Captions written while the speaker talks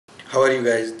How are you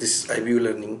guys? This is IBU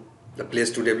Learning, the place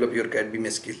to develop your CAD BIM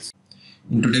skills.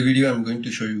 In today's video, I'm going to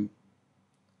show you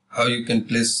how you can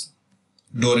place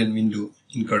door and window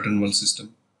in curtain wall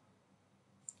system.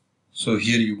 So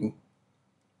here you go.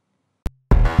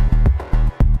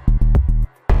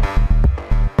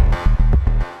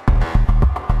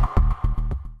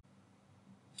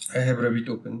 I have Revit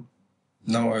open.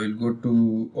 Now I will go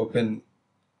to open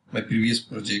my previous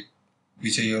project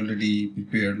which I already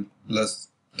prepared last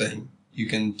time. You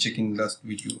can check in last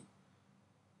video.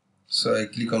 So I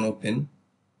click on open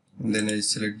and then I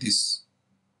select this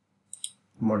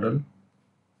model.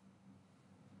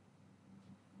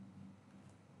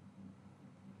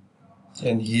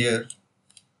 And here,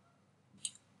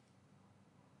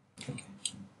 okay.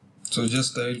 So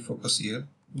just I will focus here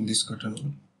in this curtain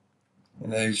wall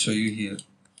and I will show you here.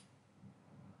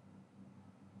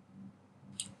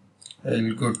 I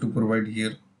will go to provide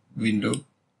here window,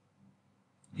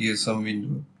 here some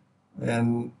window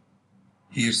and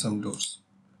here some doors.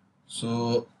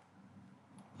 So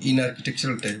in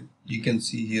architectural tab you can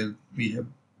see here we have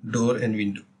door and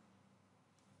window.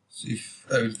 So if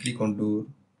I will click on door,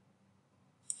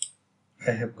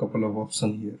 I have couple of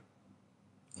options here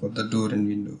for the door and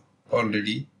window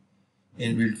already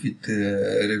inbuilt with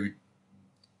Revit.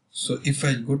 So if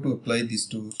I go to apply this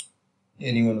door,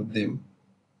 any one of them,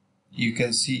 you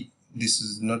can see this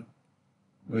is not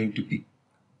going to pick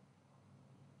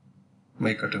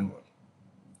my curtain wall.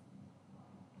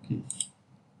 Okay.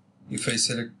 If I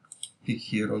select pick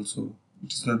here also,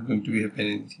 it is not going to happen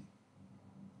anything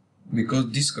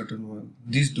because this curtain wall,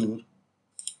 this door,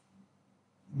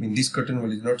 this curtain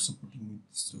wall is not supporting with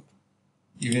this door.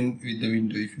 Even with the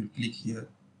window, if you click here,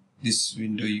 this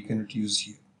window you cannot use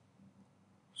here.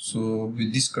 So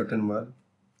with this curtain wall,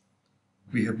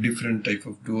 we have different type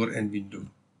of door and window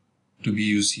to be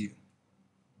used here.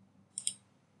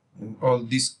 And all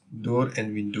this door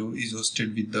and window is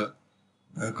hosted with the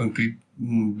concrete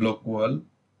block wall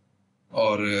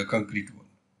or concrete wall.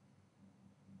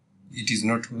 It is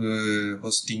not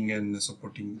hosting and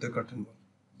supporting the curtain wall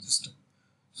system.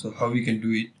 So how we can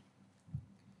do it?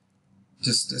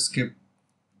 Just escape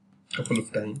couple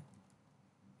of times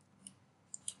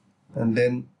and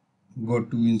then go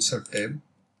to insert tab.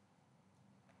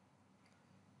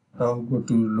 Now go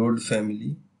to load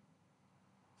family,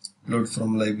 load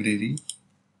from library,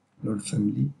 load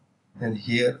family, and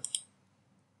here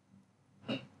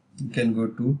you can go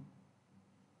to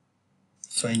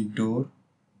find door,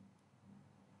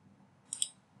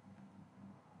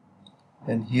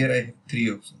 and here I have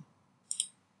three options.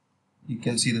 You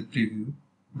can see the preview: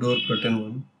 door curtain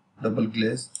one, double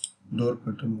glaze, door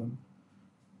curtain one,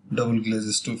 double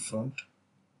glaze storefront,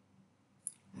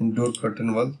 and door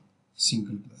curtain wall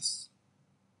single glass.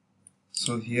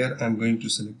 So here I am going to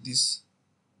select this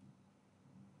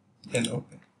and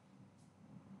open.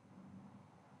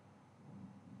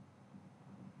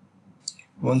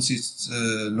 Once it's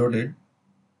loaded,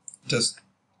 just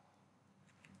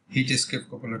hit escape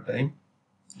couple of times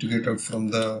to get out from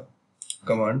the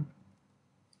command,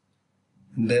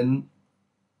 and then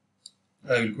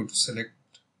I will go to select,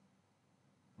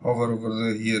 hover over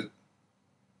the here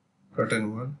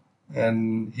curtain wall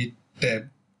and hit tab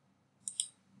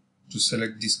to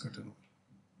select this curtain wall.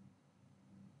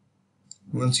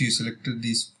 Once you selected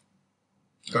this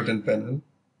curtain panel,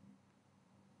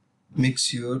 make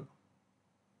sure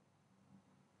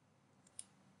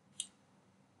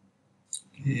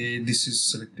this is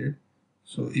selected.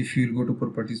 So if you go to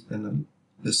properties panel,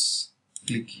 just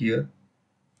click here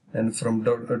and from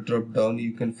drop down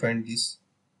you can find this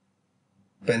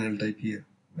panel type here,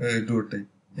 door type,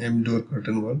 door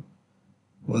curtain wall.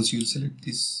 Once you select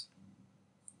this,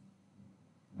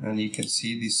 and you can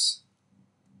see this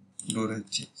door has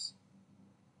changed.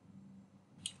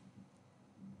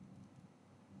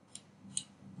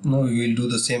 Now we will do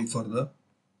the same for the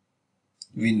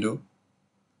window.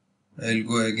 I will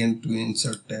go again to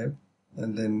insert tab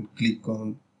and then click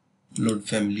on load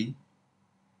family.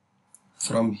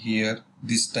 From here,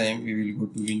 this time we will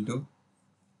go to window,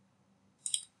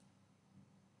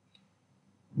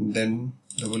 and then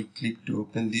double click to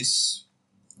open this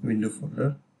window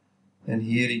folder, and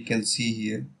here you can see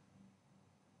here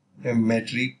a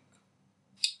metric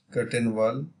curtain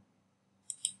wall.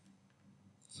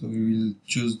 So we will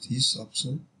choose this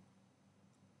option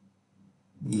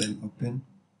and then open.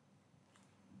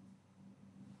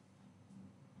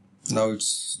 Now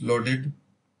it's loaded.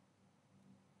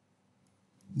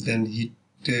 Then hit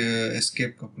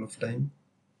escape couple of times,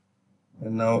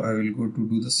 and now I will go to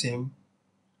do the same.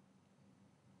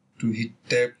 To hit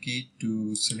tab key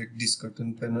to select this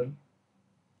curtain panel.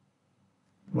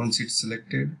 Once it's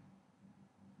selected,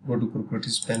 go to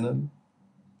properties panel,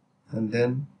 and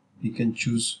then we can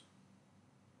choose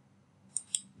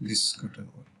this curtain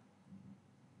wall,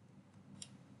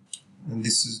 and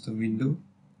this is the window,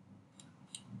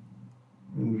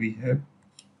 and we have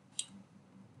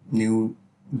new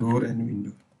door and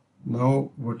window. Now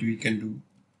what we can do,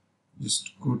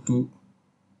 just go to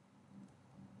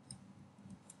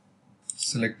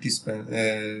select this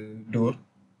door,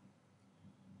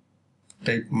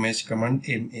 type match command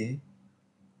MA,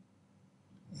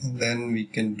 and then we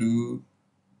can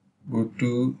go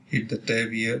to hit the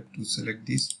tab here to select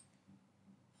this.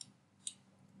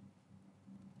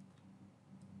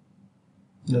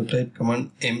 Now type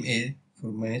command MA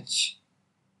for match,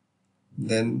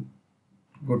 then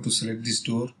go to select this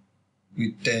door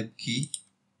with tab key,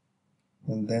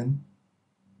 and then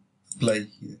apply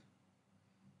here.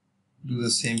 Do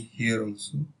the same here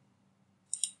also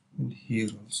and here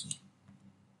also.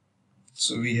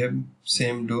 So we have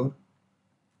same door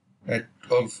at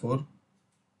all 4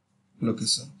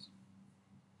 locations.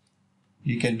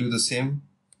 You can do the same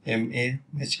MA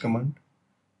match command,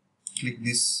 click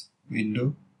this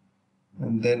window,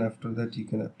 and then after that you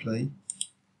can apply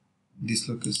this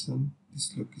location,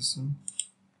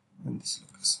 and this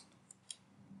location.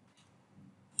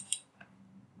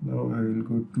 Now I will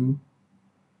go to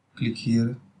click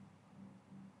here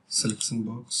selection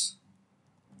box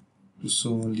to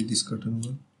show only this curtain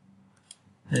wall,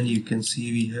 and you can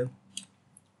see we have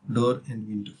door and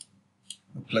window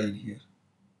applied here.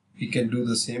 We can do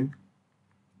the same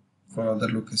for other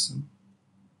location.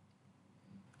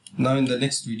 Now in the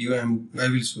next video I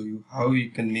will show you how you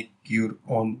can make your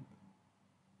own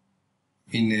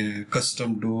in a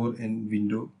custom door and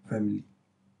window family.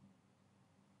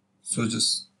 So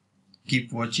just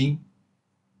keep watching.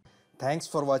 Thanks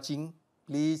for watching.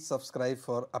 Please subscribe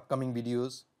for upcoming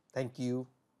videos. Thank you.